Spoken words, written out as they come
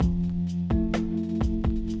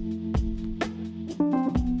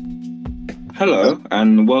Hello,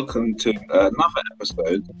 and welcome to another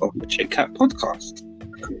episode of the Chit Cat podcast.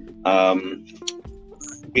 Um,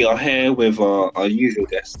 we are here with our usual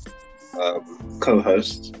guest,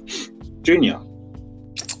 co-host, Junior.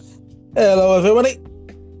 Hello, everybody.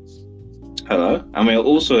 Hello, and we are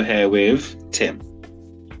also here with Tim.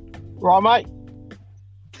 Right, mate.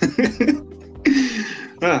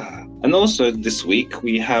 And also this week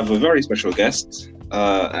we have a very special guest,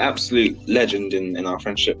 an absolute legend in our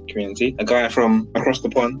friendship community, a guy from across the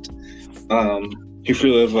pond, who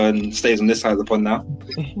flew over and stays on this side of the pond now.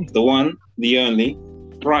 The one, the only,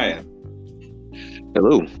 Ryan.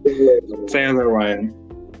 Hello. Say hello, Ryan.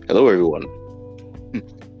 Hello, everyone.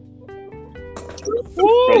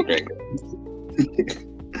 Great.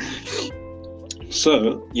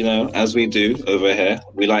 So, as we do over here,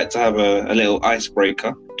 we like to have a little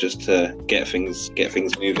icebreaker just to get things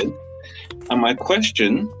moving. And my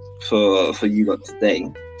question for you lot today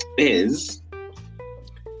is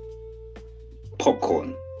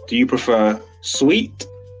popcorn. Do you prefer sweet,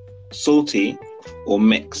 salty, or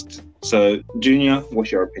mixed? So, Junior,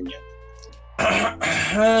 what's your opinion?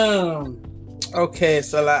 Okay,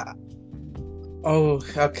 so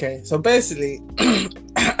basically,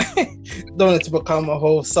 don't want it to become a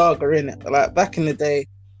whole saga, innit? Like back in the day,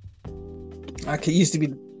 like it used to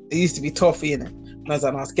be toffee, innit? And I was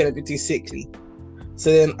like, no, it's getting a bit too sickly.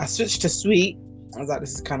 So then I switched to sweet. I was like,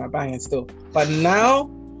 this is kind of banging still. But now,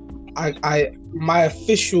 my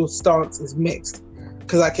official stance is mixed,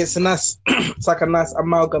 because like it's like a nice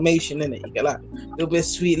amalgamation, innit? You get like a little bit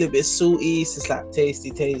sweet, a little bit salty. It's just like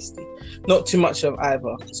tasty. Not too much of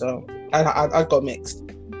either. So I got mixed.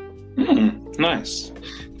 Nice.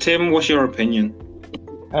 Tim, what's your opinion?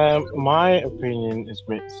 My opinion is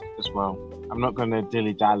mixed as well. I'm not going to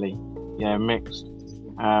dilly-dally. Yeah, mixed.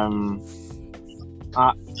 I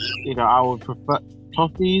would prefer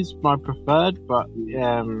toffee's my preferred, but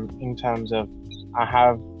in terms of I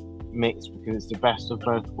have mixed because it's the best of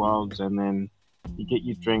both worlds, and then you get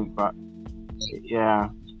your drink. But yeah,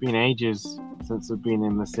 it's been ages since I've been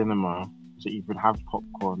in the cinema, so you could have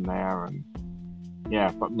popcorn there, and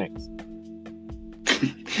yeah, but mixed.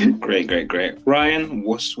 Great. Ryan,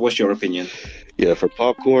 what's your opinion? Yeah, for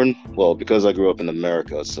popcorn, well, because I grew up in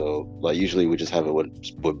America, so like usually we just have it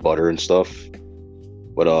with butter and stuff.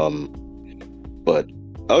 But I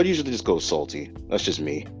would usually just go salty. That's just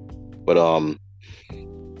me. But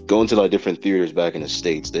going to like different theaters back in the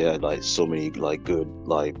States, they had like so many like good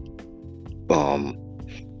like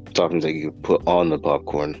toppings that you could put on the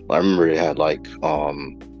popcorn. I remember they had like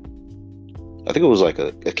I think it was like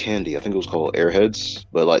a candy. I think it was called Airheads,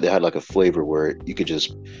 but like they had like a flavor where you could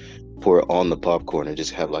just pour it on the popcorn and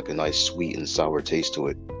just have like a nice sweet and sour taste to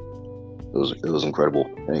it. It was incredible.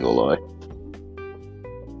 I ain't gonna lie.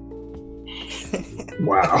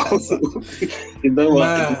 Wow. You know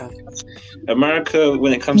what? America,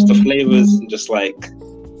 when it comes to flavors, just like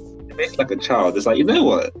it makes like a child. It's like, you know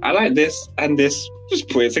what? I like this and this. Just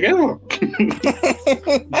put it together.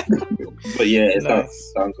 But yeah, it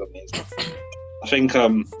sounds amazing. I think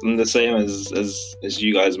I'm the same as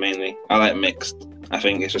you guys mainly. I like mixed. I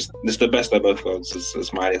think it's the best of both worlds,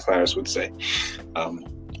 as Miley Cyrus would say.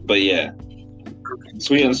 But yeah,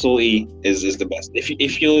 sweet and salty is the best.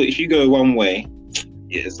 If you go one way,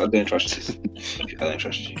 yes, I don't trust you. I don't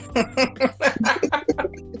trust you.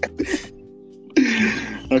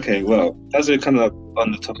 Okay, well, as we're kind of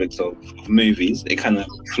on the topics of movies, it kind of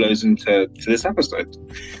flows into this episode.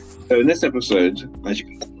 So in this episode, as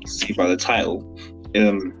you can see by the title,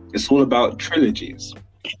 it's all about trilogies.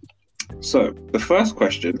 So the first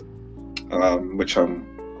question, which I'm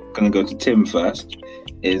going to go to Tim first,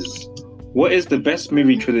 is what is the best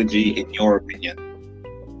movie trilogy in your opinion?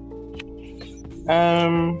 I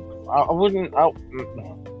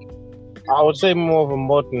would say more of a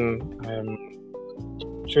modern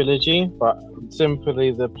trilogy, but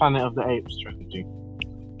simply the Planet of the Apes trilogy.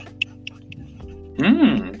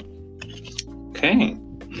 Okay.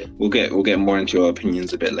 We'll get more into your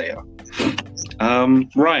opinions a bit later.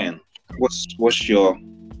 Ryan, what's your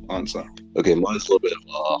answer? Okay, mine's a little bit of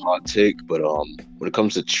a hot take, but when it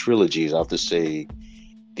comes to trilogies, I have to say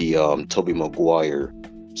the Tobey Maguire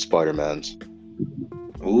Spider-Mans.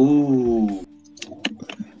 Ooh.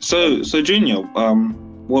 So Junior,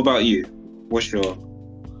 what about you? What's your...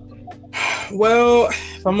 Well,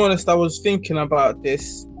 if I'm honest, I was thinking about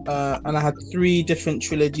this, and I had 3 different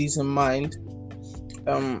trilogies in mind.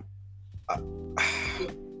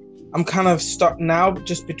 I'm kind of stuck now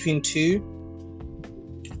just between 2,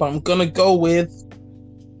 but I'm gonna go with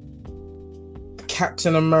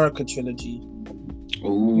Captain America trilogy.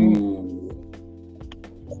 Ooh.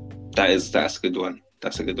 That's a good one.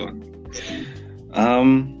 That's a good one.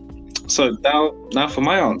 So now for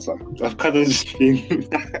my answer. I've kind of just been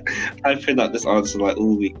I've been at this answer like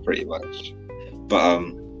all week pretty much. But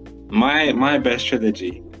my best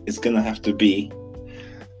trilogy is gonna have to be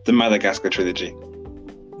the Madagascar trilogy.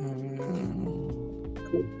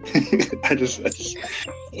 I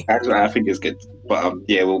think it's good. But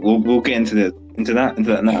yeah, we'll get into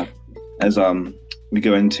that now as we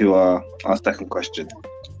go into our second question.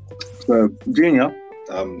 So Junior,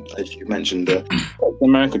 as you mentioned, the Captain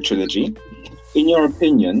America trilogy. In your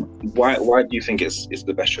opinion, why do you think it's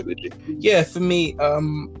the best trilogy? Yeah, for me,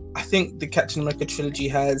 I think the Captain America trilogy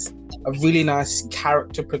has a really nice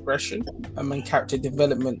character progression and character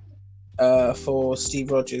development for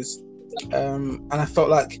Steve Rogers, and I felt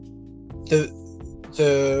like the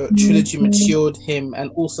trilogy matured him and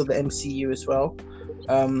also the MCU as well.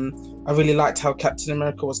 I really liked how Captain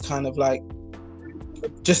America was kind of like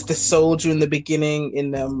just the soldier in the beginning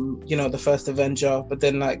in the first Avenger, but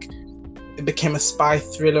then like it became a spy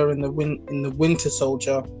thriller in the Winter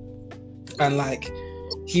Soldier, and like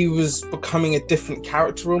he was becoming a different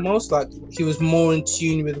character almost. Like he was more in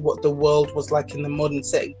tune with what the world was like in the modern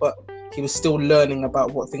setting, but he was still learning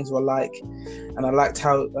about what things were like. And I liked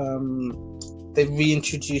how they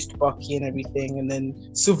reintroduced Bucky and everything. And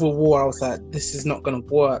then Civil War, I was like, this is not going to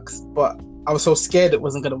work. But I was so scared it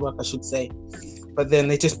wasn't going to work, I should say. But then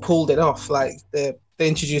they just pulled it off. Like they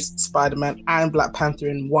introduced Spider-Man and Black Panther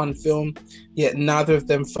in one film, yet neither of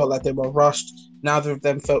them felt like they were rushed. Neither of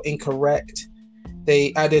them felt incorrect.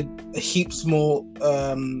 They added heaps more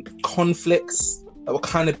conflicts that were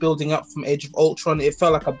kind of building up from Age of Ultron. It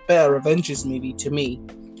felt like a better Avengers movie to me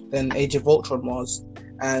than Age of Ultron was,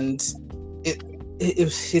 and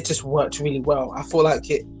it just worked really well. I feel like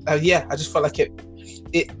it. I just felt like it.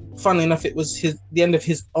 Funnily enough, it was the end of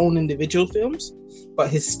his own individual films, but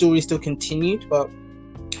his story still continued. But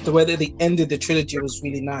the way that they ended the trilogy was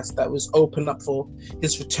really nice. That was open up for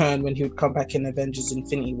his return when he would come back in Avengers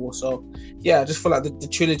Infinity War. So yeah, I just feel like the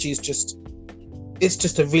trilogy is just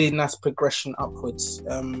a really nice progression upwards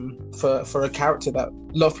for a character that a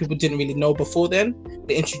lot of people didn't really know before then.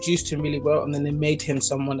 They introduced him really well, and then they made him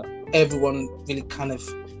someone that everyone really kind of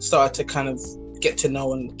started to kind of get to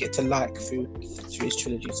know and get to like through his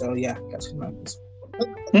trilogy. So yeah, that's my answer.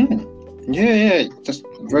 Yeah, that's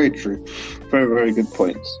very true. Very, very good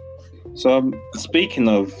points. So speaking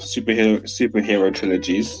of superhero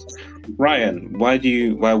trilogies, Ryan, why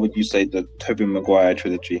would you say the Tobey Maguire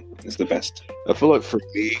trilogy is the best? I feel like for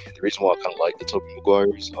me, the reason why I kind of like the Tobey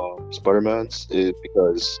Maguire's Spider-Mans is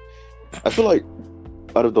because I feel like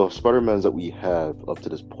out of the Spider-Mans that we have up to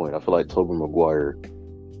this point, I feel like Tobey Maguire,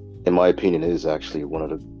 in my opinion, is actually one of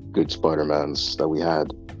the good Spider-Mans that we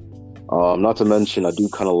had. Not to mention, I do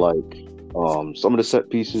kind of like some of the set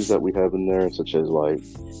pieces that we have in there, such as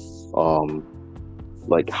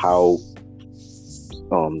how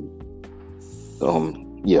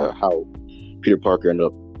how Peter Parker ended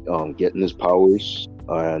up getting his powers,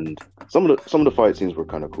 and some of the fight scenes were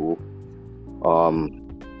kind of cool.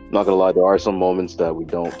 Not gonna lie, there are some moments that we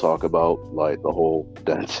don't talk about, like the whole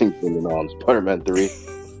dancing thing in Spider-Man 3.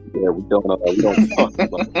 Yeah, we don't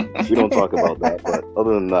talk about that. But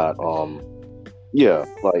other than that, yeah,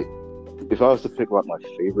 like if I was to pick like my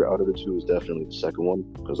favorite out of the two, is definitely the second one,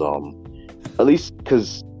 because at least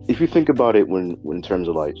because if you think about it, when in terms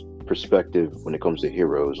of like perspective when it comes to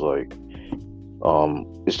heroes, like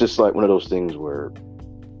it's just like one of those things where,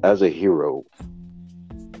 as a hero,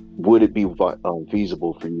 would it be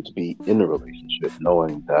feasible for you to be in a relationship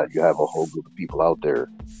knowing that you have a whole group of people out there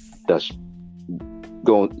that's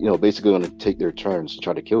basically going to take their turns to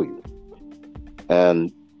try to kill you?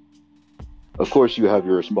 And of course you have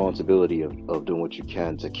your responsibility of doing what you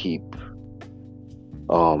can to keep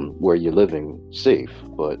where you're living safe,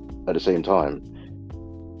 but at the same time,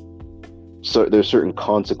 so there's certain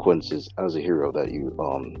consequences as a hero that you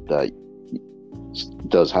that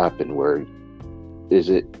does happen. Where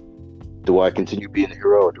do I continue being a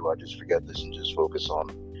hero, or do I just forget this and just focus on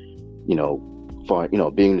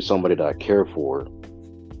being somebody that I care for,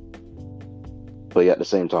 but at the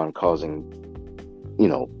same time causing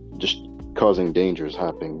dangers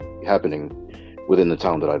happening within the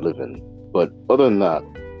town that I live in. But other than that,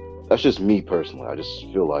 that's just me personally. I just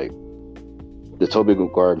feel like the Tobey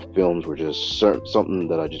Maguire films were just something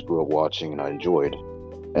that I just grew up watching and I enjoyed,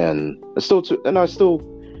 and I still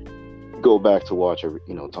go back to watch every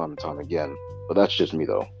time and time again. But that's just me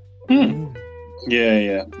though.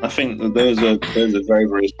 Yeah. I think those are very,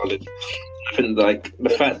 very solid. I think like the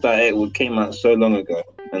fact that it came out so long ago,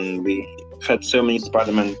 and we've had so many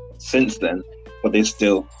Spider-Man since then, but they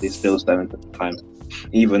still stand at the time.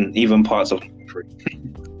 Even parts of free.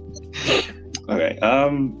 Okay.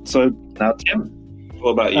 So now, Tim,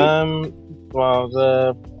 what about you? Well,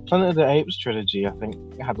 the Planet of the Apes trilogy, I think,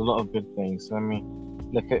 had a lot of good things. Let me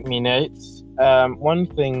look at me notes. One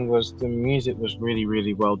thing was the music was really,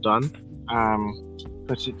 really well done. My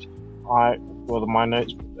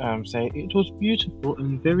notes say it was beautiful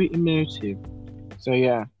and very emotive. So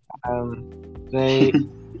yeah,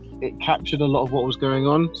 it captured a lot of what was going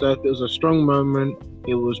on. So if it was a strong moment,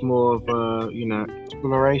 it was more of a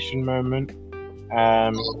exploration moment.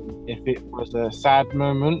 If it was a sad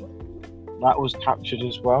moment, that was captured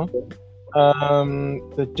as well.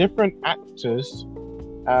 The different actors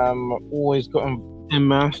always got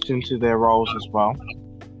immersed into their roles as well.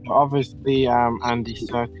 Obviously, Andy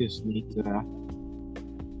Serkis needs a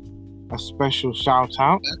special shout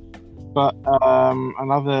out. But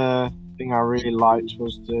another thing I really liked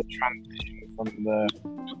was the transition from the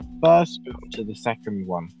first film to the second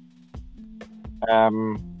one.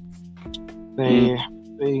 They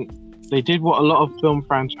did what a lot of film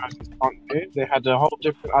franchises can't do. They had a whole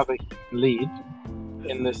different other lead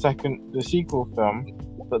in the sequel film,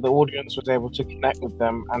 but the audience was able to connect with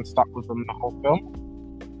them and stuck with them the whole film.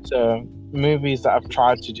 So movies that have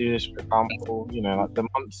tried to do this, for example, like the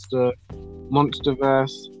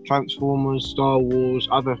Monsterverse, Transformers, Star Wars,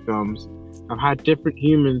 other films have had different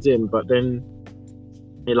humans in, but then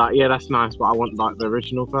you're like, yeah, that's nice, but I want like the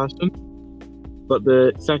original person. But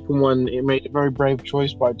the second one, it made a very brave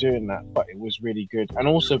choice by doing that, but it was really good. And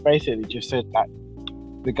also basically just said that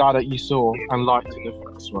the guy that you saw and liked in the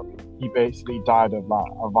first one, he basically died of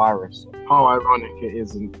like a virus. How ironic it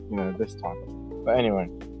isn't, this time. But anyway.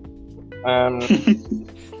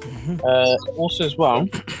 Also as well,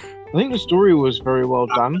 I think the story was very well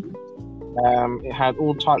done. It had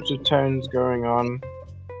all types of tones going on.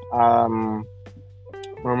 I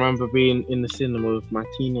remember being in the cinema with my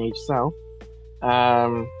teenage self.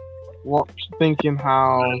 Thinking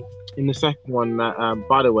how in the second one,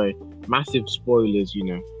 by the way, massive spoilers,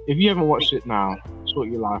 if you haven't watched it now, sort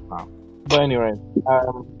your life out. But anyway,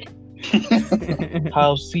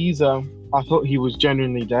 how Caesar, I thought he was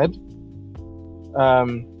genuinely dead.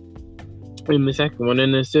 In the second one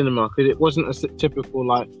in the cinema, because it wasn't a typical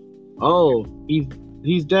like, oh,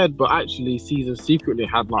 he's dead, but actually Caesar secretly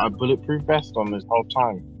had like a bulletproof vest on this whole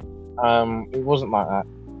time. It wasn't like that.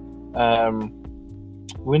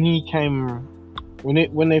 When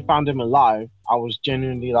they found him alive, I was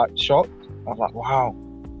genuinely like shocked. I was like, wow.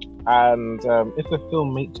 And if a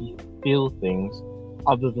film makes you feel things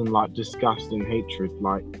other than like disgust and hatred,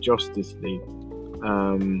 like Justice League,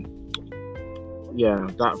 yeah,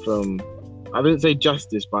 that film. I didn't say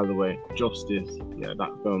Justice, by the way. Justice. Yeah,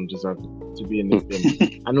 that film deserves to be in the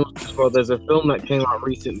bin. And also, as well, there's a film that came out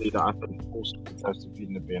recently that I think also deserves to be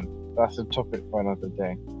in the bin. That's a topic for another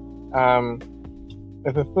day.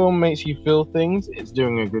 If a film makes you feel things, it's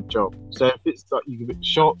doing a good job. So if it's like you get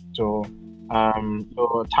shocked or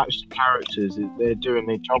attached to characters, they're doing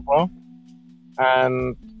their job well.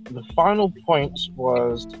 And the final point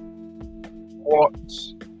was what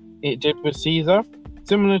it did with Caesar.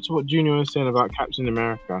 Similar to what Junior was saying about Captain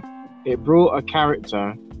America, it brought a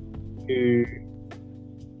character who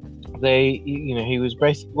he was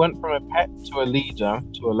basically went from a pet to a leader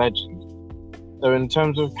to a legend. So in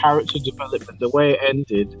terms of character development, the way it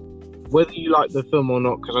ended, whether you like the film or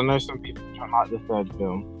not, because I know some people don't like the third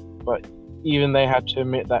film, but even they had to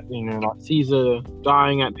admit that like Caesar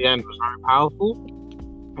dying at the end was very powerful,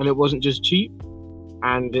 and it wasn't just cheap,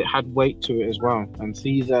 and it had weight to it as well. And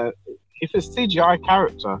Caesar, it's a CGI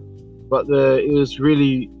character, but it was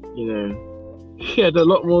really, he had a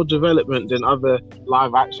lot more development than other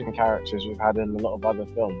live action characters we've had in a lot of other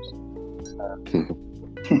films.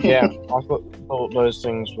 Yeah, I thought those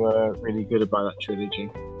things were really good about that trilogy.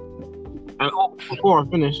 And before I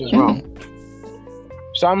finish as well,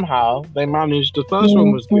 somehow they managed, the first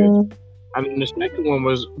one was good, and then the second one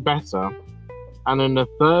was better, and then the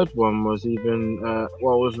third one was even,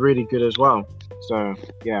 was really good as well. So,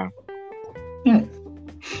 yeah. Yeah,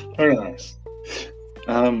 very nice.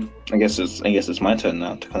 I guess it's my turn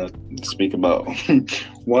now to kind of speak about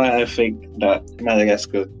why I think that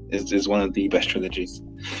Madagascar is one of the best trilogies.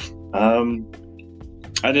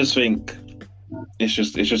 I just think it's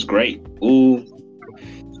just great.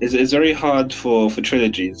 It's very hard for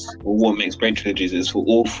trilogies, or what makes great trilogies is for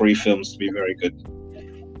all three films to be very good.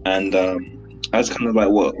 And that's kind of like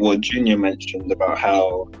what Junior mentioned about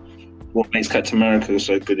how what makes Captain America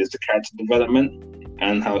so good is the character development,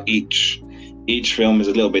 and how each film is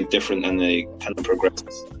a little bit different and they kind of progress,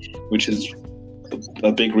 which is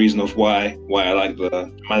a big reason of why I like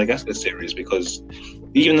the Madagascar series, because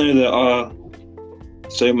even though there are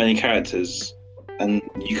so many characters, and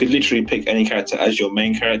you could literally pick any character as your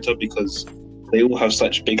main character because they all have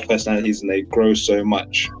such big personalities and they grow so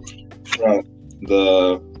much throughout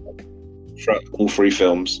all three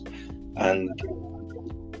films, and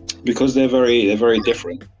because they're very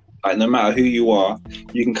different. Like no matter who you are,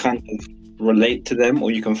 you can kind of relate to them,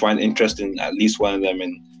 or you can find interest in at least one of them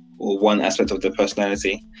or one aspect of their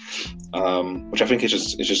personality, which I think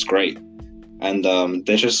is just great. And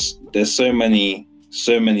there's so many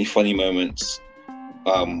funny moments,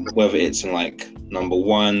 whether it's in like number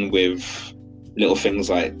one with little things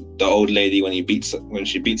like the old lady when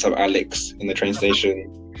she beats up Alex in the train station,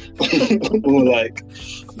 or like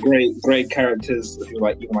great characters who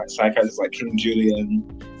like even like side characters like King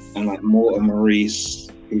Julian and like Mort and Maurice,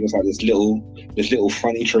 who was like this little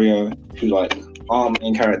funny trio who like are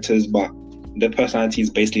main characters, but their personalities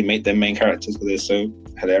basically make them main characters because they're so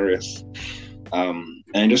hilarious. And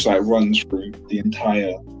it just like runs through the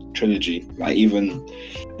entire trilogy, like even,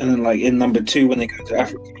 and then like in number two when they go to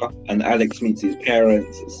Africa and Alex meets his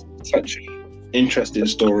parents, it's such an interesting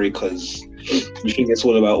story because you think it's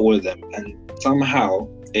all about all of them, and somehow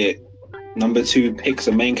number two picks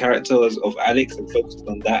a main character of Alex and focuses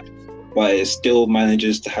on that, but it still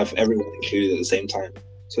manages to have everyone included at the same time.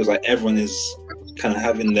 So it's like everyone is kind of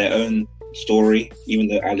having their own story, even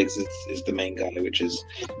though Alex is the main guy, which is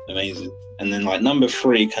amazing. And then like number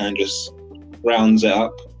three kind of just rounds it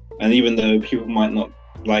up, and even though people might not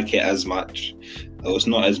like it as much, or it's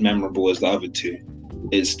not as memorable as the other two,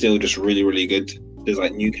 it's still just really, really good. There's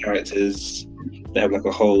like new characters, they have like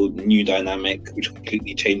a whole new dynamic which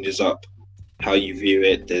completely changes up how you view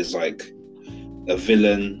it. There's like a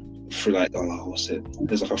villain for like,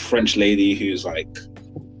 there's like a French lady who's like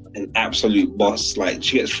an absolute boss. Like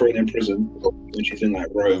she gets thrown in prison when she's in like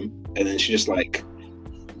Rome, and then she just like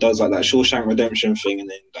does like that Shawshank Redemption thing, and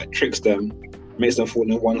then like tricks them, makes them fall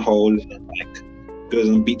in one hole, and then like goes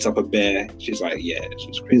and beats up a bear. She's like, yeah,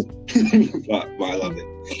 she's crazy, but I love it.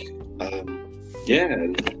 Yeah,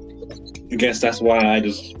 I guess that's why I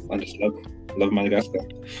just love Madagascar,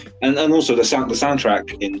 and also the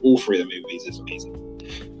soundtrack in all three of the movies is amazing.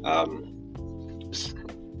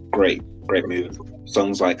 Great movie.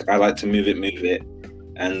 Songs like I Like to Move It,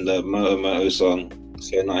 and the Moto Moto song,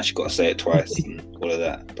 So Nice You Gotta Say It Twice, and all of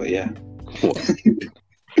that. But yeah.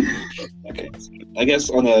 Okay. So I guess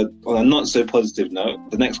on a not so positive note,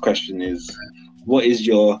 the next question is, what is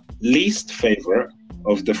your least favorite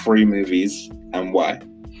of the three movies and why?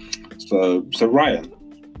 So Ryan,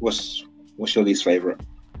 what's your least favorite?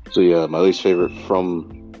 So yeah, my least favorite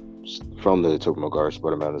from the Tobey Maguire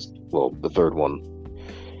Spider-Man is, well, the third one.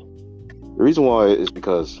 The reason why is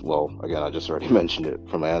because, well, again, I just already mentioned it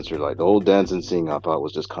from my answer. Like the whole dancing scene, I thought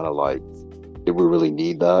was just kind of like, did we really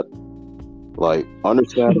need that? Like, I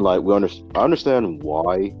understand why.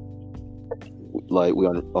 Like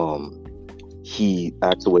he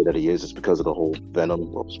acts the way that he is. It's because of the whole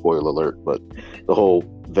Venom. Well, spoiler alert, but the whole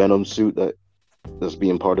Venom suit that's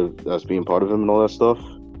being part of him and all that stuff,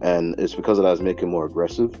 and it's because of that it's making him more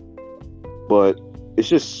aggressive. But it's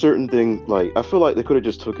just certain things. Like I feel like they could have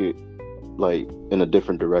just took it like in a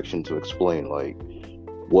different direction to explain like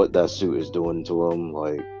what that suit is doing to him,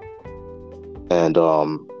 like, and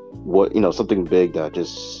what, something big that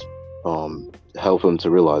just help him to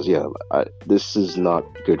realize, this is not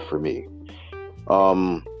good for me.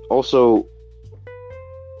 Also,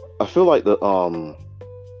 I feel like the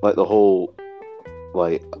whole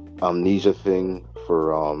like amnesia thing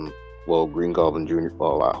for Green Goblin Jr.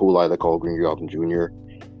 Who I call Green Goblin Jr.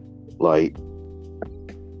 Like,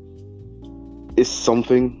 it's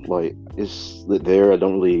something like it's there. I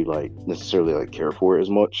don't really like necessarily like care for it as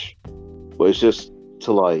much, but it's just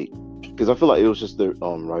to like, because I feel like it was just the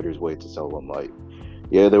writer's way to tell them like,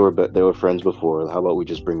 yeah, they were friends before. How about we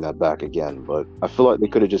just bring that back again? But I feel like they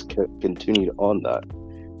could have just continued on that,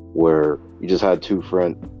 where you just had two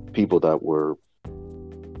people that were,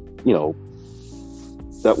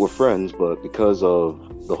 that were friends, but because of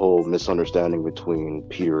the whole misunderstanding between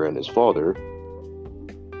Peter and his father,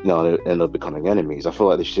 they ended up becoming enemies. I feel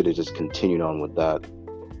like they should have just continued on with that,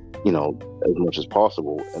 as much as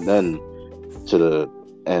possible, and then to the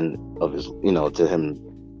end of his, to him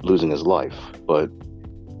losing his life. But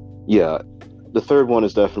yeah, the third one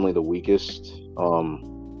is definitely the weakest,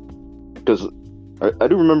 because I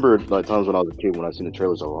do remember like times when I was a kid when I seen the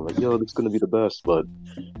trailers, I'm like, yo, this is gonna be the best. But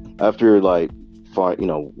after like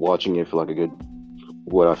watching it for like a good,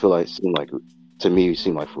 what I feel like seemed like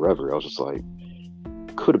forever, I was just like,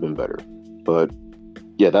 could have been better. But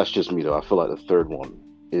yeah, that's just me though. I feel like the third one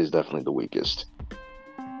is definitely the weakest.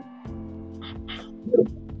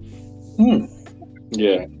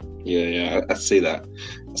 Yeah, Yeah. I see that.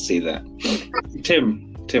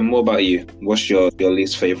 Tim, what about you? What's your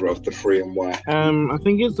least favorite of the three and why? I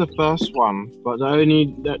think it's the first one, but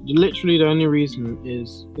literally the only reason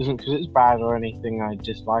isn't because it's bad or anything I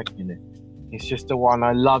dislike in it. It's just the one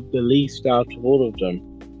I love the least out of all of them.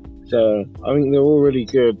 So I think they're all really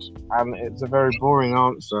good, and it's a very boring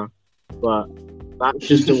answer, but that's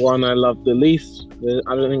just the one I love the least.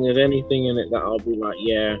 I don't think there's anything in it that I'll be like,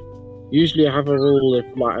 yeah. Usually I have a rule: if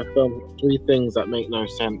like a film has 3 things that make no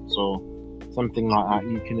sense or something like that,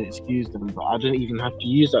 you can excuse them. But I didn't even have to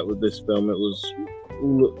use that with this film. It was,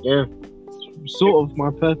 sort of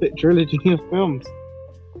my perfect trilogy of films.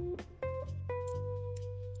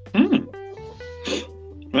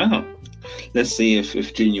 Well, let's see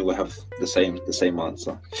if Junior will have the same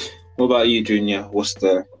answer. What about you, Junior? What's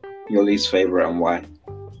your least favorite and why?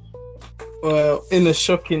 Well, in a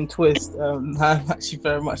shocking twist, I'm actually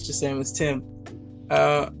very much the same as Tim.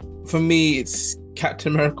 For me, it's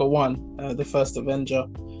Captain America 1, the first Avenger.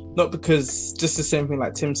 Not because, just the same thing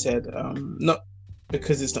like Tim said, not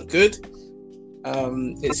because it's not good.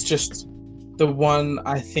 It's just the one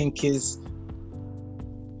I think is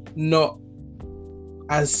not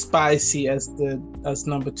as spicy as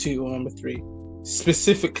number 2 or number 3.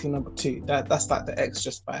 Specifically number 2. That's like the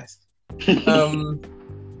extra spice.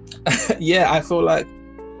 Yeah, I feel like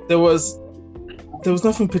there was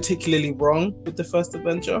nothing particularly wrong with the first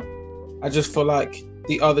Avenger. I just feel like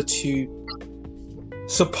the other 2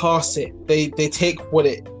 surpass it. They take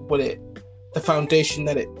the foundation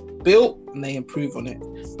that it built and they improve on it.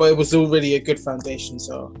 But it was already a good foundation.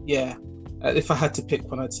 So yeah, if I had to pick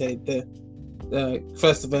one, I'd say the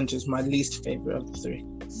first Avenger is my least favorite of the 3.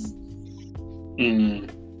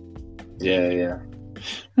 Yeah.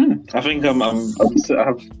 I think I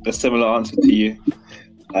have a similar answer to you.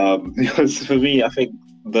 Because for me, I think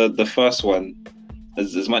the first one,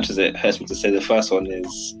 as much as it hurts me to say, the first one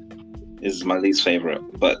is my least favorite.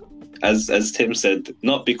 But as Tim said,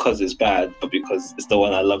 not because it's bad, but because it's the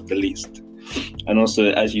one I love the least. And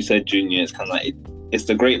also, as you said, Junior, it's kind of like it's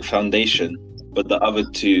the great foundation, but the other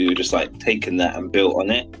 2 just like taken that and built on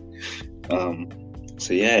it.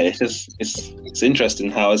 So yeah, it's interesting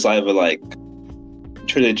how it's either like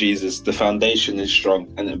trilogies is the foundation is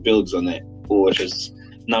strong and it builds on it, or just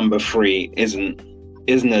number 3 isn't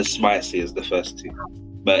as spicy as the first 2.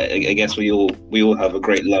 But I guess we all have a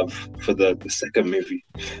great love for the second movie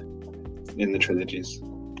in the trilogies.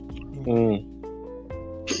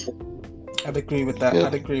 I'd agree with that. Yeah.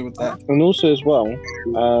 And also as well,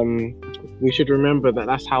 we should remember that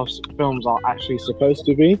that's how films are actually supposed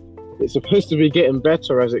to be. It's supposed to be getting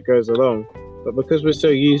better as it goes along, but because we're so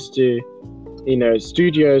used to,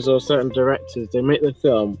 studios or certain directors, they make the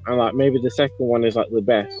film and like maybe the second one is like the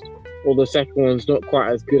best, or the second one's not quite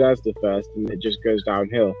as good as the first, and it just goes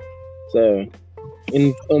downhill. So,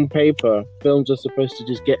 on paper, films are supposed to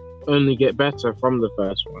just only get better from the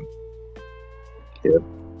first one. Yeah.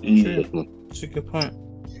 True. That's a good point.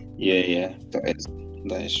 Yeah,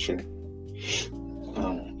 that is true.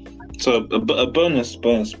 So a bonus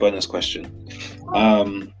question.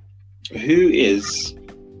 Who is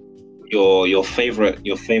your favorite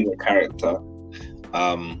character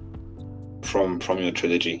from your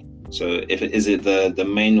trilogy? So is it the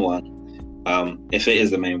main one? If it is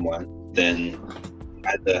the main one, then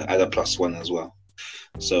add a +1 as well.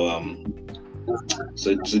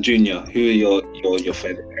 So Junior, who are your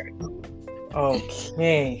favorite character?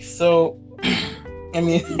 Okay, so I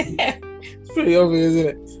mean, it's pretty obvious, isn't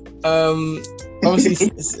it?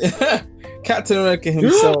 Obviously, Captain America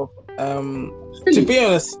himself. To be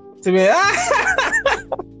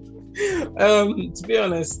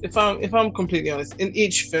honest, if I'm completely honest, in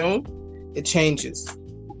each film, it changes.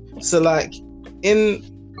 So, like in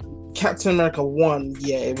Captain America 1,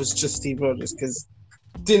 yeah, it was just Steve Rogers because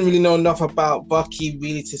didn't really know enough about Bucky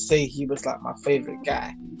really to say he was like my favorite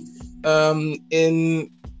guy.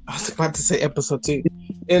 I was about to say episode 2.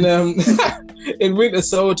 In Winter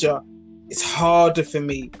Soldier, it's harder for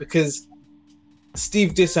me because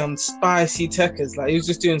Steve did some spicy techers. Like he was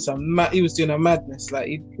just doing he was doing a madness.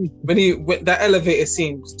 Like that elevator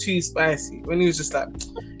scene was too spicy. When he was just like,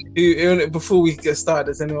 before we get started,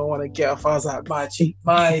 does anyone want to get off? I was like, my G.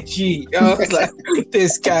 I was like,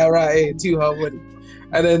 this guy right here, too hard body.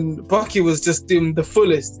 And then Bucky was just doing the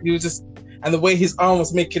fullest. He was just, and the way his arm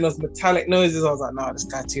was making those metallic noises, I was like, nah, this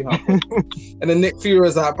guy too hard. And then Nick Fury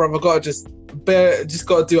was like, bro, I gotta just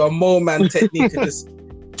gotta do a mole man technique and just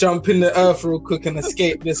jump in the earth real quick and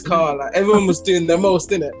escape this car. Like everyone was doing the most,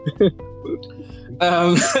 innit?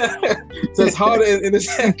 So it's harder in the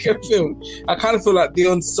second film. I kind of feel like the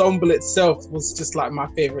ensemble itself was just like my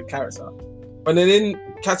favorite character. But then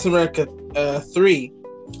Captain America 3,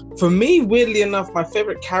 for me, weirdly enough, my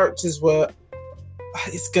favorite characters were,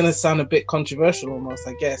 it's gonna sound a bit controversial almost,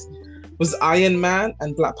 I guess, was Iron Man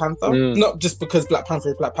and Black Panther. Not just because Black Panther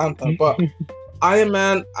is Black Panther, but Iron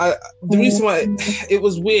Man, the reason why it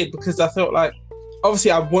was weird, because I felt like,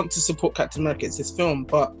 obviously I want to support Captain America, it's his film,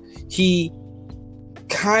 but he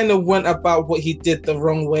kind of went about what he did the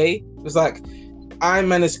wrong way. It was like, Iron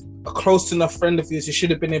Man is a close enough friend of yours, you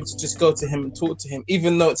should have been able to just go to him and talk to him,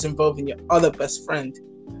 even though it's involving your other best friend.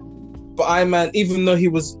 But Iron Man, even though he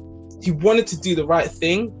wanted to do the right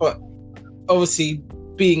thing, but obviously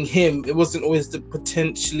being him, it wasn't always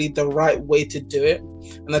potentially the right way to do it.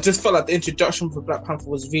 And I just felt like the introduction for Black Panther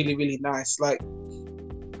was really, really nice. Like,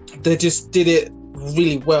 they just did it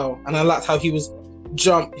really well. And I liked how he was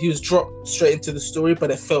dropped straight into the story,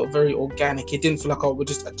 but it felt very organic. It didn't feel like, oh, we're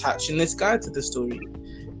just attaching this guy to the story.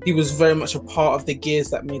 He was very much a part of the gears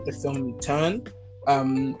that made the film turn.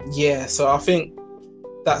 So I think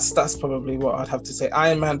that's probably what I'd have to say.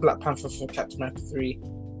 Iron Man, Black Panther for Captain America 3,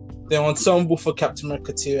 the ensemble for Captain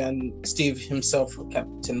America 2, and Steve himself for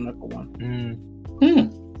Captain America 1.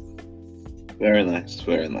 Very nice,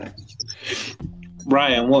 very nice.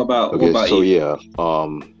 Ryan, what about so you? Yeah,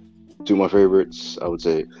 two of my favorites, I would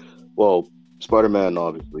say, well, Spider-Man,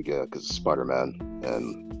 obviously, yeah, because it's Spider-Man,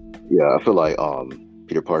 and yeah, I feel like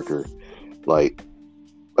Peter Parker, like,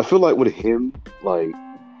 I feel like with him, like,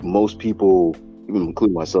 most people, even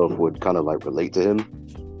including myself, would kind of like relate to him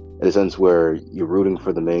in a sense where you're rooting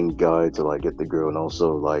for the main guy to like get the girl and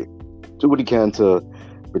also like do what he can to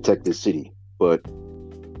protect his city. But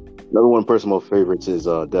another one of my personal favorites is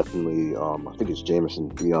definitely I think it's Jameson,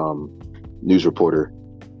 the news reporter.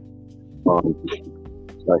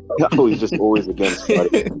 He's just always against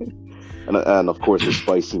Spider-Man. and of course the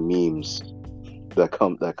spicy memes that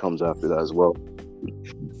comes after that as well.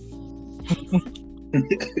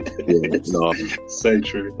 Yeah, no, so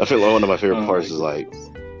true. I feel like one of my favorite parts is like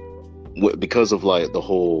because of like the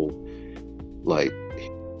whole like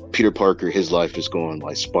Peter Parker, his life is going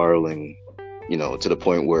like spiraling, you know, to the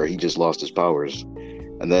point where he just lost his powers,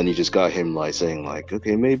 and then you just got him like saying like,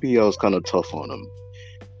 okay, maybe I was kind of tough on him,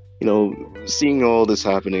 you know, seeing all this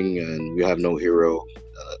happening and we have no hero.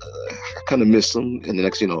 I kind of miss him, and the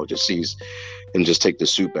next, you know, just sees him just take the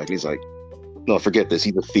suit back. And he's like, no, forget this.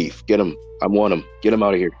 He's a thief. Get him. I want him. Get him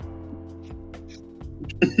out of here.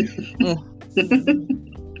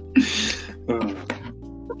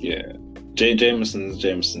 Yeah,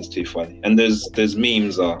 Jameson's too funny, and those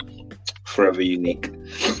memes are forever unique.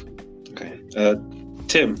 Okay,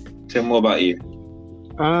 Tim, what about you?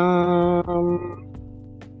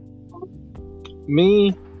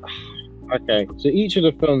 Me. Okay, so each of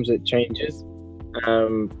the films it changes.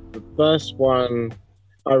 The first one,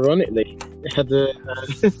 ironically, had the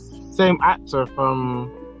same actor from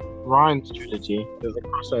Ryan's trilogy. There's a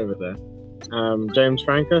crossover there. James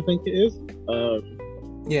Franco, I think it is.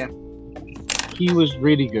 Yeah. He was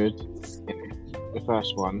really good in the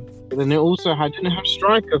first one. But then it also didn't have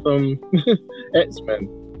Stryker from X-Men.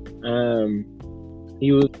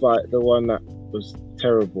 He was like the one that was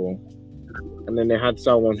terrible. And then they had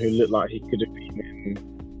someone who looked like he could have been in,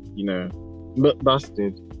 you know,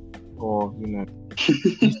 McBusted, or, you know,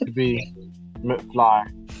 used to be McFly.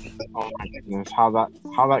 Oh my goodness, how that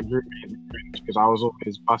group made me cringe, because I was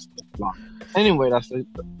always busted. Like, anyway,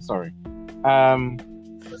 sorry.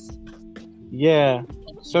 Yeah.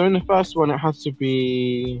 So in the first one, it had to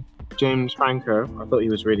be James Franco. I thought he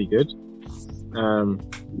was really good.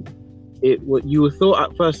 You would thought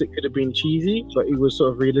at first it could have been cheesy, but it was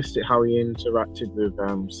sort of realistic how he interacted with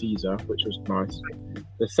Caesar, which was nice.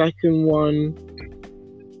 The second one,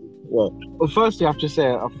 well, firstly, I have to say,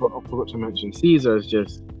 I forgot to mention, Caesar is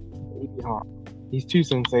just, he's too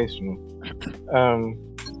sensational.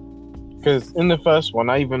 Because in the first one,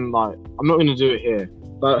 I'm not going to do it here,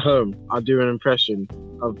 but at home, I'll do an impression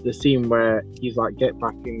of the scene where he's like, get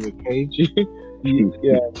back in the cage.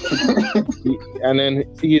 And then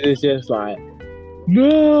Caesar's just like,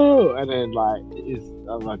 no, and then like,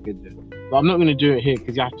 oh my goodness. But I'm not going to do it here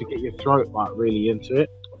because you have to get your throat like really into it.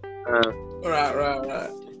 Right.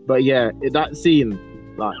 But yeah, that scene,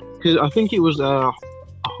 like, because I think it was a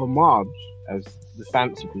homage, as the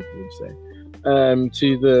fancy people would say,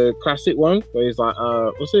 to the classic one where he's like,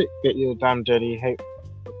 what's it? Get your damn dirty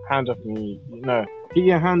hand off me. No, get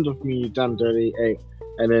your hand off me, you damn dirty ape.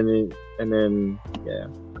 And then yeah,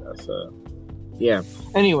 that's yeah.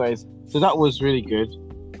 Anyways, so that was really good.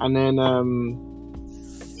 And then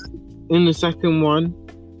in the second one,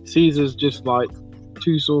 Caesar's just like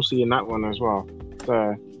too saucy in that one as well.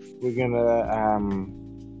 So we're gonna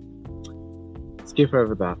skip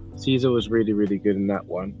over that. Caesar was really, really good in that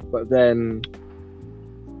one. But then,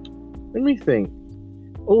 let me think.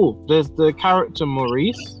 Oh, there's the character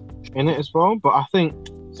Maurice in it as well. But I think,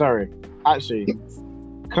 actually,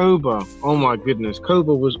 Koba. Oh my goodness,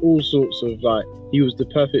 Koba was all sorts of like. He was the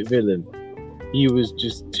perfect villain. He was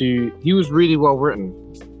really well written.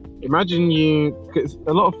 Imagine because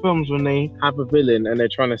a lot of films when they have a villain and they're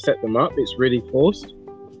trying to set them up, it's really forced.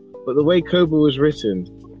 But the way Koba was written,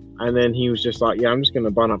 and then he was just like, yeah, I'm just going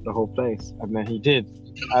to burn up the whole place. And then he did.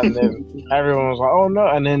 And then everyone was like, oh no.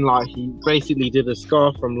 And then like he basically did a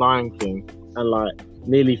Scar from Lion King and like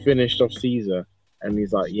nearly finished off Caesar. And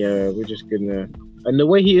he's like, yeah, we're just going to... And the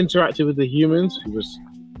way he interacted with the humans,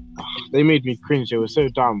 they made me cringe. They were so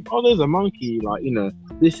dumb. Oh, there's a monkey. Like,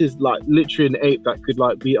 this is like literally an ape that could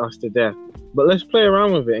like beat us to death. But let's play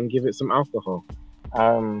around with it and give it some alcohol.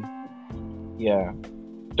 Yeah.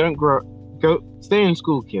 Don't stay in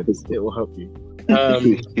school, kids. It will help you.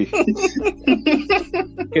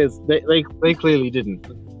 Because they clearly didn't.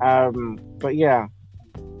 But yeah,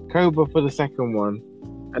 Koba for the second one,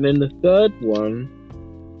 and then the third one,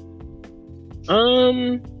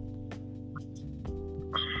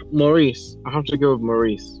 Maurice. I have to go with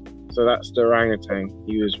Maurice. So that's the orangutan.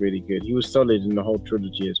 He was really good. He was solid in the whole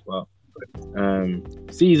trilogy as well.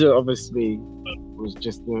 Caesar obviously was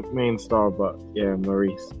just the main star, but yeah,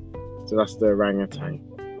 Maurice. So that's the orangutan.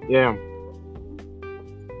 Yeah.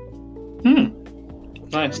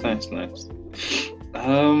 Nice.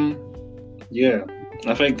 Yeah.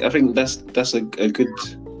 I think that's a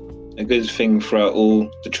good thing throughout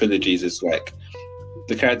all the trilogies. It's like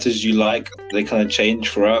the characters you like, they kind of change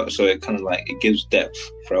throughout, so it kind of like it gives depth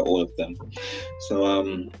throughout all of them.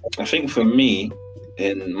 So I think for me,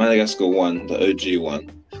 in Madagascar 1, the OG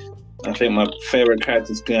one, I think my favorite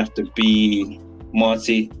character is gonna have to be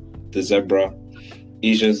Marty, the zebra.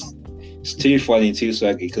 It's too funny, too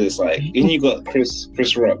swaggy, because it's like, when you got Chris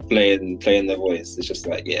Rock playing the voice, it's just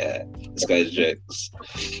like, yeah, this guy's jokes.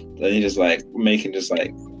 Then he's just like making just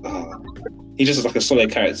like, he's just like a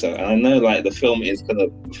solid character. And I know like the film is gonna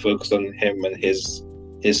focus on him and his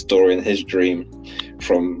story and his dream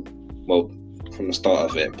from the start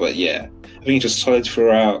of it. But yeah, I think he's just solid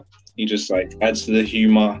throughout. He just like adds to the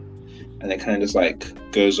humor, and it kind of just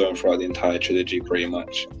like goes on throughout the entire trilogy pretty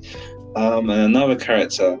much. And another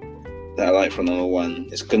character that I like from number 1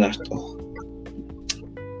 is gonna have to,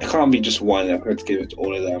 it can't be just one. I've got to give it to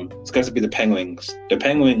all of them. It's got to be the penguins. The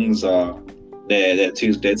penguins are they're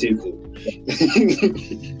too cool.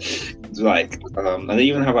 It's like and they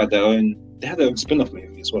even have like their own spin-off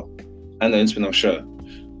movie as well, and their own spin-off show.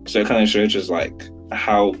 So it kind of shows just like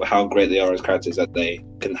how great they are as characters, that they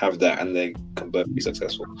can have that and they can both be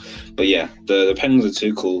successful. But yeah, the penguins are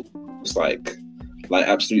too cool. It's like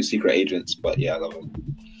absolute secret agents. But yeah, I love them.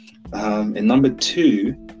 In number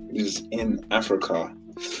 2 is in Africa.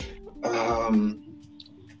 I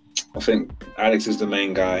think Alex is the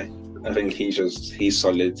main guy. I think he's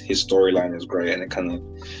solid. His storyline is great, and it kind of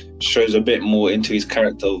shows a bit more into his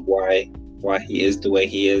character of why he is the way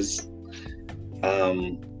he is.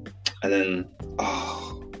 And then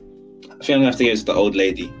I think I'm gonna have to give it to the old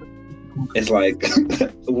lady. It's like,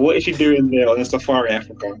 what is she doing there on a safari in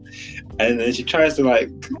Africa? And then she tries to like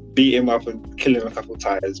beat him up and kill him a couple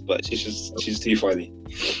times, but she's too funny.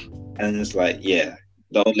 And it's like, yeah,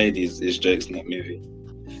 the old lady is jokes in that movie.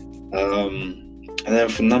 And then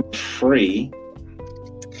for number 3,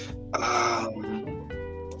 I'm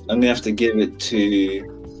gonna have to give it to,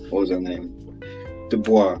 what was her name?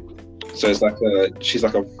 Dubois. So it's like she's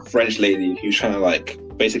like a French lady who's trying to like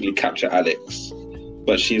basically capture Alex,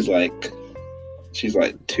 but she's like too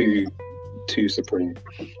supreme,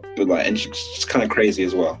 but like, and she's kind of crazy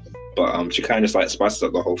as well. But she kind of just like spices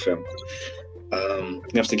up the whole film. You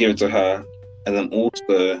have to give it to her, and then also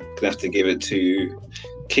gonna have to give it to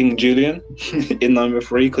King Julian in number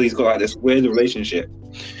 3, because he's got like this weird relationship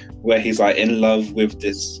where he's like in love with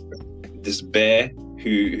this bear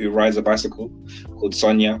who rides a bicycle called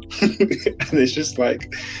Sonia. And it's just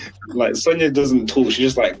like Sonia doesn't talk, she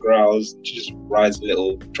just like growls. She just rides a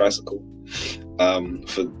little tricycle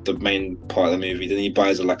for the main part of the movie. Then he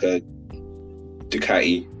buys her like a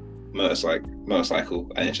Ducati motorcycle,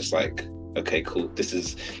 and it's just like, okay, cool, this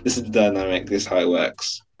is the dynamic, this is how it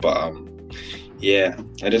works. But yeah,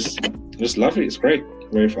 I just love it. It's great,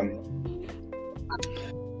 very funny.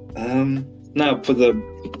 Now for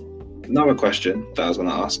another question that I was going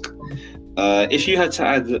to ask, if you had to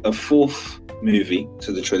add a 4th movie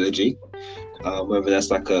to the trilogy, whether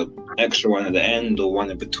that's like a extra one at the end or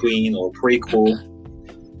one in between or a prequel,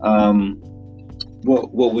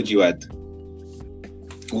 what would you add?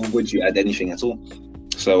 Or would you add anything at all?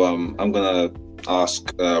 So I'm gonna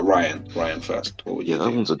ask Ryan first. What would you Yeah, that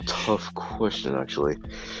do? one's a tough question, actually.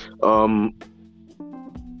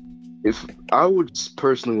 If I would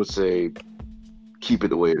personally would say keep it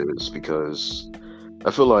the way it is, because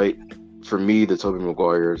I feel like for me the Tobey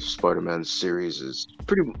Maguire Spider-Man series is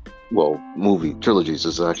pretty movie trilogies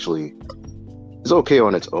is actually is okay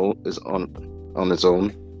on its own on its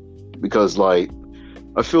own, because like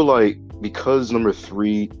I feel like because number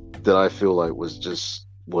three that I feel like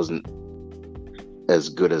wasn't as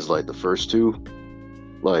good as like the first two,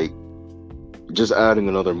 like just adding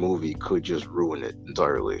another movie could just ruin it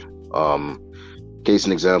entirely. Case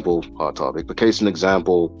in example, hot topic, but case in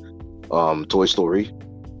example, Toy Story,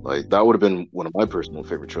 like that would have been one of my personal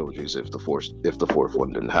favorite trilogies if the fourth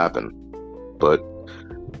one didn't happen. But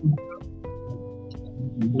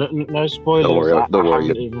No spoilers. don't worry. I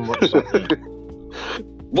haven't even watched that.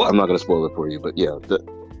 What? I'm not gonna spoil it for you, but yeah, but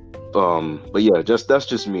yeah, that's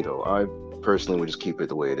just me though. I personally would just keep it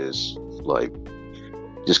the way it is.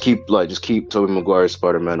 Just keep Tobey Maguire's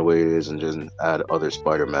Spider-Man the way it is, and just add other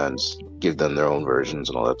Spider-Mans, give them their own versions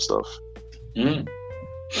and all that stuff. Mm.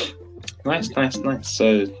 Nice.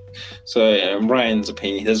 So Ryan's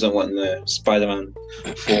opinion, he doesn't want the Spider-Man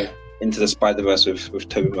fall into the Spider-Verse with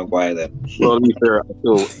Tobey Maguire then. Well, to be fair, I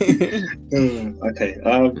feel Okay.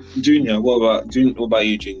 Junior, what about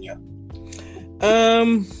you, Junior?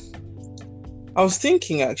 I was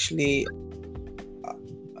thinking actually,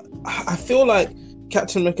 I feel like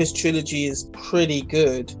Captain America's trilogy is pretty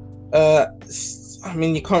good. I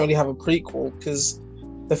mean, you can't really have a prequel because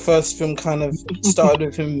the first film kind of started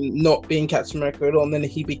with him not being Captain America at all, and then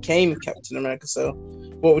he became Captain America. So,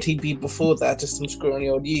 what would he be before that? Just some scrawny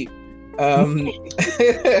old you. But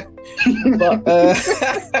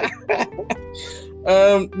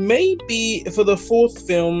maybe for the fourth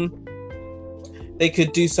film, they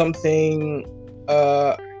could do something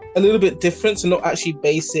a little bit different, so not actually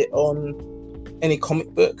base it on any comic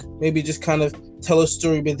book. Maybe just kind of tell a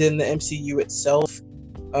story within the MCU itself.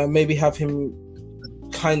 Maybe have him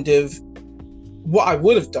kind of... What I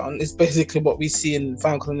would have done is basically what we see in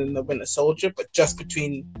Falcon and the Winter Soldier, but just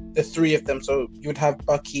between the three of them. So you would have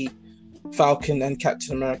Bucky, Falcon, and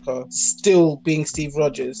Captain America still being Steve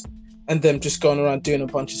Rogers, and them just going around doing a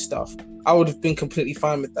bunch of stuff. I would have been completely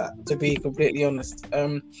fine with that, to be completely honest.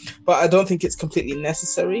 But I don't think it's completely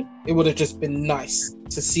necessary. It would have just been nice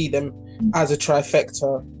to see them as a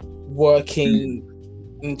trifecta working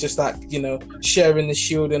and just like, sharing the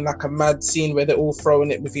shield in like a mad scene where they're all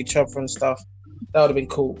throwing it with each other and stuff. That would have been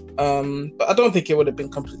cool. But I don't think it would have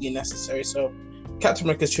been completely necessary. So Captain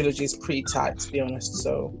America's trilogy is pretty tight, to be honest.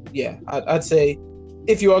 So yeah, I'd say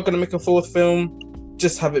if you are going to make a fourth film,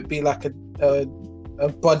 just have it be like a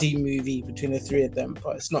buddy movie between the three of them.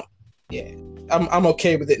 But it's not. Yeah, I'm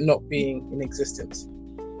okay with it not being in existence.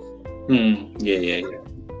 Yeah.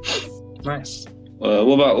 Nice.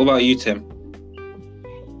 What about you, Tim?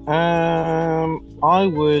 I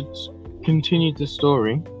would continue the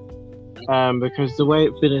story, because the way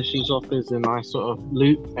it finishes off is a nice sort of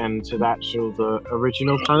loop and to the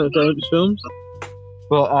original Planet of the Apes films.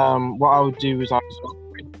 But what I would do is I would sort of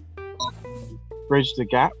bridge the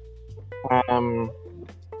gap.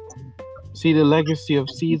 See the legacy of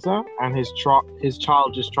Caesar and his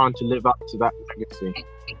child just trying to live up to that legacy.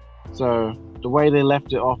 So the way they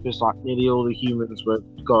left it off is like nearly all the humans were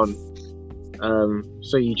gone.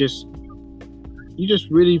 So you just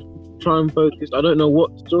really try and focus. I don't know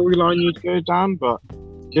what storyline you'd go down, but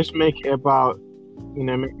just make it about,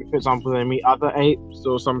 maybe, for example, they meet other apes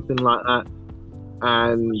or something like that.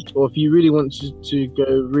 Or if you really want to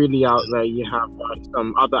go really out there, you have like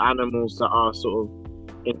some other animals that are sort of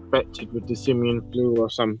infected with the simian flu or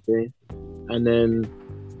something, and then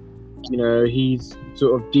he's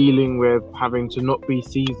sort of dealing with having to not be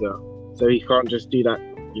Caesar, so he can't just do that.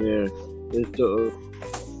 There's sort of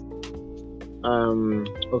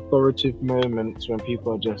authoritative moments when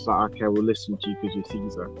people are just like, okay, we'll listen to you because you're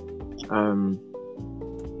Caesar.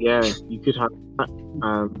 Yeah, you could have that.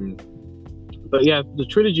 But yeah, the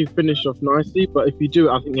trilogy finished off nicely, but if you do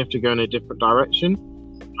it, I think you have to go in a different direction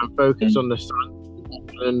and focus on the son.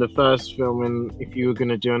 And the first film, and if you were going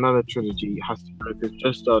to do another trilogy, it has to focus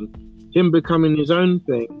just on him becoming his own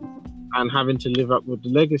thing and having to live up with the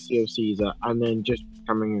legacy of Caesar, and then just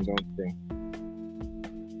becoming his own thing.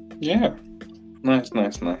 Yeah, nice.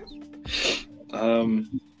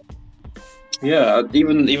 Yeah,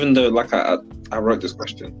 even though like I wrote this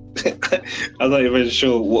question, I'm not even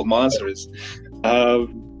sure what my answer is,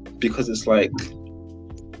 because it's like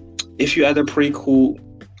if you add a prequel,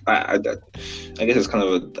 I guess it's kind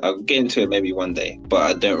of I'll get into it maybe one day, but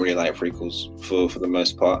I don't really like prequels for the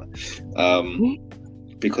most part.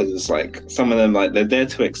 because it's like some of them, like, they're there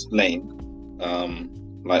to explain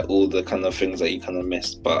like all the kind of things that you kind of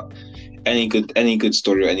missed, but any good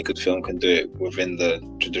story or any good film can do it within the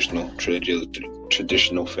traditional trilogy or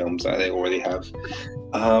traditional films that they already have.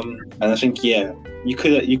 And I think you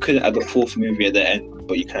could add a fourth movie at the end,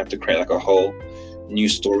 but you kind of have to create like a whole new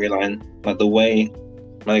storyline. Like the way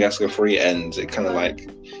Madagascar 3 ends, it kind of like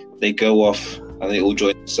they go off and they all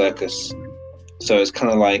join the circus. So it's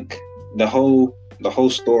kind of like the whole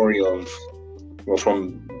story of, well,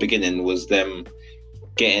 from beginning was them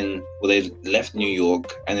they left New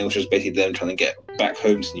York, and it was just basically them trying to get back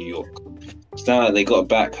home to New York. So now that they got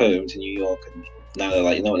back home to New York, and now they're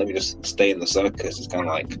like, you know what, let me just stay in the circus. It's kind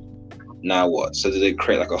of like, now what? So did they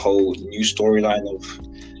create like a whole new storyline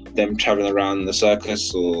of them traveling around the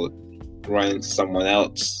circus or running into someone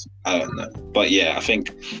else? I don't know. But yeah, I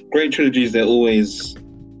think great trilogies, they're always,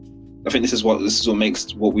 I think this is what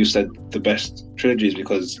makes what we've said the best trilogies,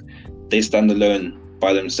 because they stand alone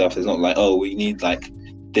by themselves. It's not like, oh, we need like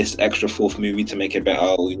this extra fourth movie to make it better.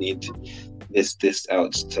 Oh, we need this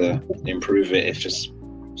else to improve it. It's just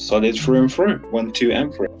solid through and through, 1, 2,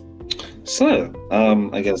 and 3. So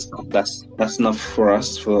I guess that's enough for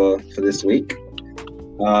us for this week.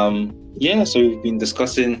 So we've been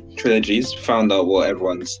discussing trilogies, found out what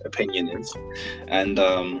everyone's opinion is, and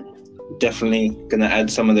definitely gonna add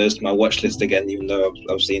some of those to my watch list again, even though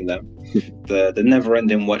I've seen them. The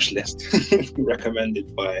never-ending watch list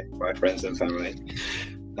recommended by my friends and family.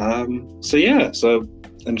 So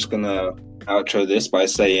I'm just gonna outro this by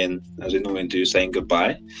saying, as we normally do, saying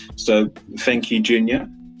goodbye. So thank you, Junior.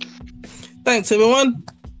 Thanks, everyone.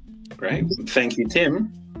 Great. Thank you,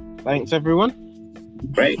 Tim. Thanks, everyone.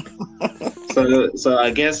 Great. So I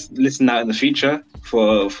guess listen out in the future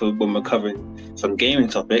for when we're covering some gaming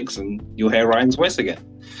topics, and you'll hear Ryan's voice again.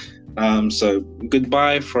 So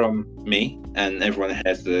goodbye from me and everyone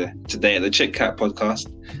here today at the Chit Cat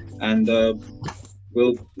podcast, and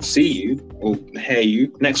we'll see you or hear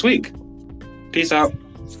you next week. Peace out.